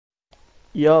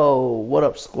Yo, what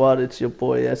up, squad? It's your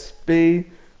boy SB.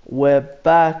 We're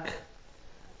back.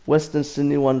 Western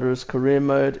Sydney Wanderers career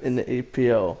mode in the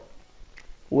EPL.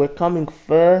 We're coming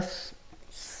first.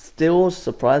 Still,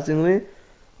 surprisingly,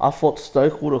 I thought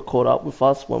Stoke would have caught up with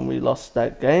us when we lost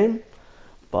that game.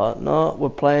 But no, we're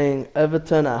playing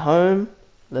Everton at home.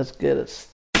 Let's get it.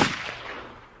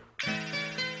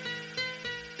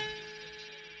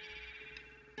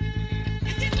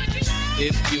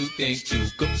 If you think you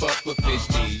could fuck with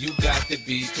 50, you got to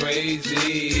be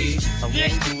crazy.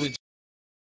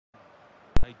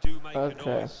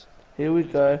 Okay, here we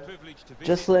go.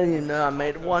 Just letting you know, I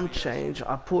made one change.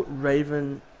 I put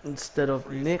Raven instead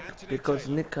of Nick because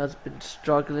Nick has been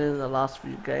struggling in the last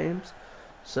few games.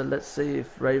 So let's see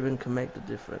if Raven can make the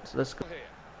difference. Let's go.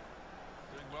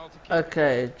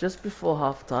 Okay, just before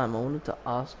halftime, I wanted to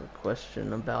ask a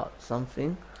question about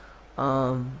something.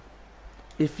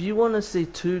 If you want to see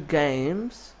two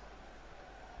games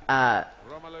in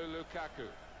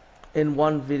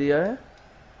one video,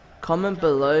 comment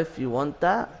below if you want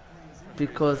that,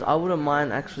 because I wouldn't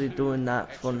mind actually doing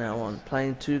that from now on,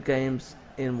 playing two games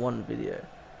in one video.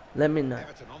 Let me know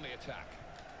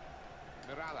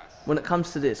when it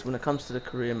comes to this, when it comes to the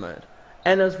career mode,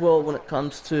 and as well when it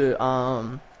comes to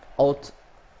alt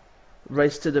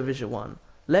race to Division 1.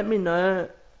 Let me know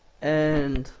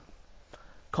and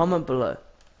comment below.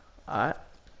 Alright,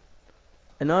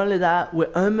 and not only that,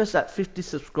 we're almost at 50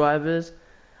 subscribers.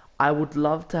 I would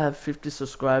love to have 50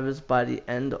 subscribers by the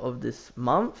end of this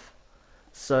month,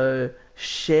 so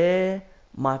share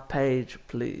my page,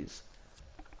 please.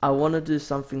 I want to do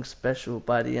something special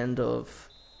by the end of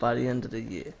the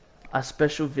year, a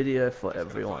special video for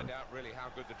everyone.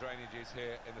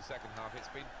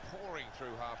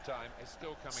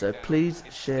 So please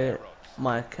share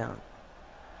my account.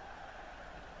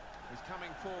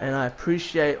 And I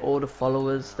appreciate all the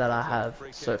followers that I have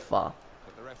so far.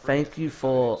 Thank you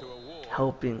for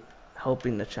helping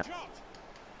the channel.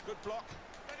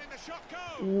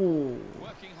 Ooh.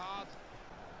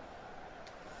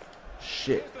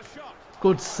 Shit.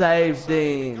 Good save,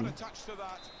 Dean.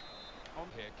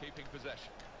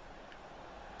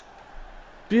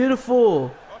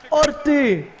 Beautiful.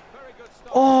 Orti.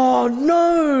 Oh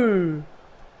no.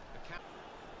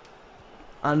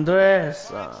 Andres,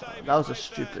 that was a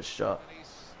stupid shot.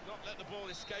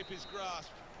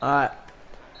 Alright,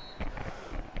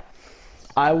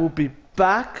 I will be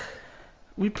back.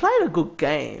 We played a good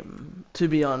game, to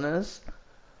be honest.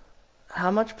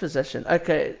 How much possession?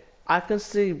 Okay, I can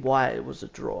see why it was a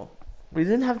draw. We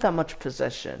didn't have that much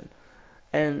possession,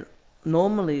 and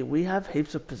normally we have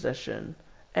heaps of possession,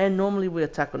 and normally we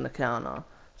attack on the counter.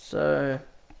 So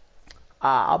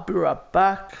I'll be right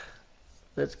back.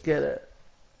 Let's get it.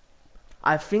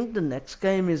 I think the next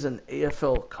game is an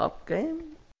EFL Cup game.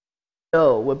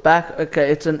 Yo, we're back.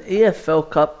 Okay, it's an EFL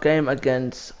Cup game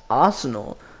against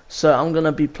Arsenal. So I'm going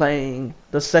to be playing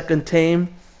the second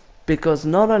team. Because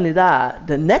not only that,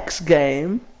 the next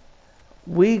game,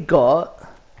 we got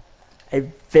a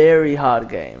very hard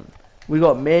game. We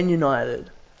got Man United.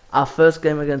 Our first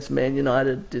game against Man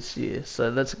United this year. So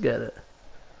let's get it.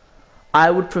 I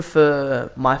would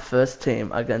prefer my first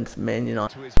team against Man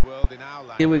United.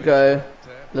 Here we go.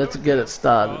 Let's get it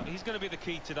started.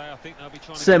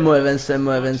 Se mueven,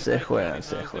 se juegan.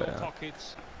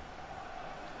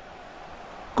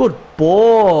 Good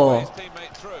ball.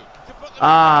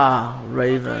 Ah,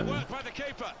 Raven.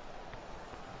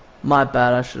 My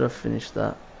bad, I should have finished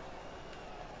that.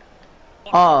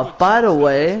 Oh, by the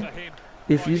way,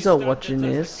 if you are watching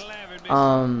this,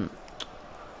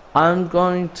 I'm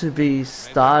going to be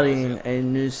starting a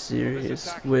new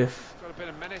series with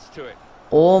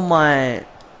all my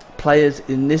players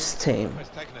in this team.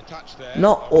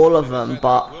 Not all of them,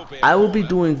 but I will be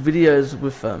doing videos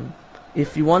with them.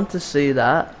 If you want to see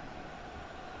that,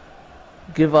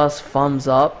 give us thumbs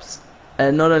ups,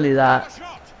 and not only that,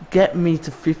 get me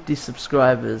to 50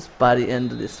 subscribers by the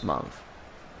end of this month,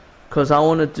 because I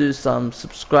want to do some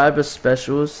subscriber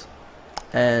specials,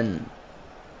 and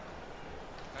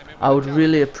I would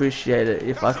really appreciate it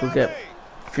if I could get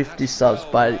 50 subs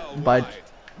by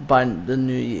the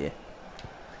new year.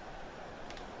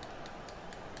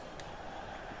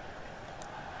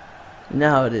 You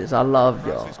know how it is. I love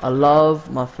y'all. I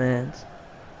love my fans,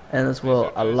 and as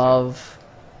well, I love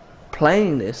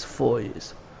playing this for you.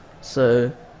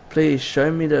 So please show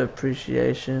me the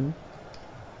appreciation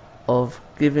of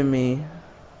giving me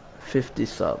 50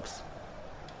 subs.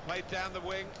 Played down the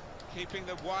wing, keeping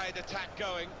the wide attack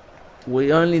going.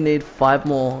 We only need 5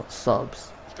 more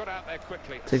subs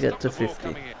to get to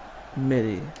 50.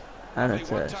 Midi,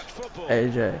 Anatesh,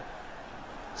 AJ,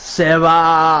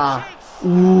 Seba!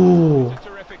 Ooh. It's a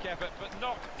terrific effort, but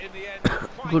not in the end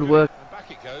quite Good work. And back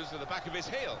it goes to the back of his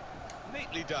heel.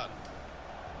 Neatly done.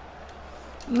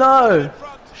 No. In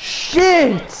front. Shit.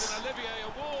 An Olivier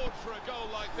award for a goal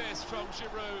like this from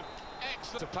Giroud.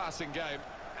 Excellent. It's a passing game,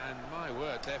 and my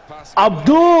word, they're passing.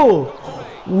 Abdul.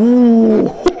 Ooh.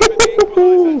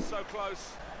 So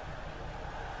close.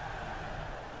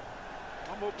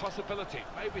 One more possibility,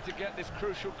 maybe to get this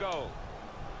crucial goal.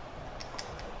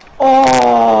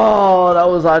 Oh, that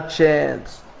was our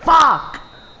chance. Fuck.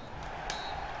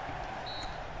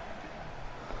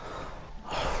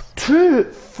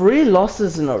 3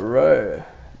 losses in a row.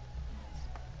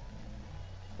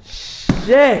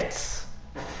 Shit.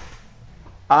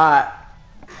 Alright.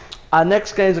 Our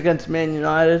next game is against Man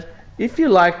United. If you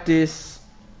like this,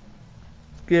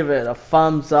 give it a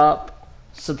thumbs up,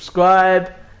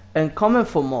 subscribe, and comment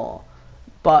for more.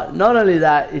 But not only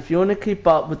that, if you want to keep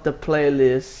up with the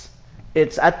playlist,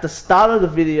 it's at the start of the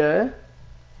video.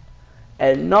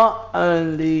 And not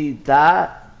only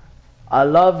that, I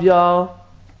love y'all.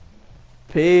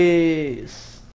 Peace.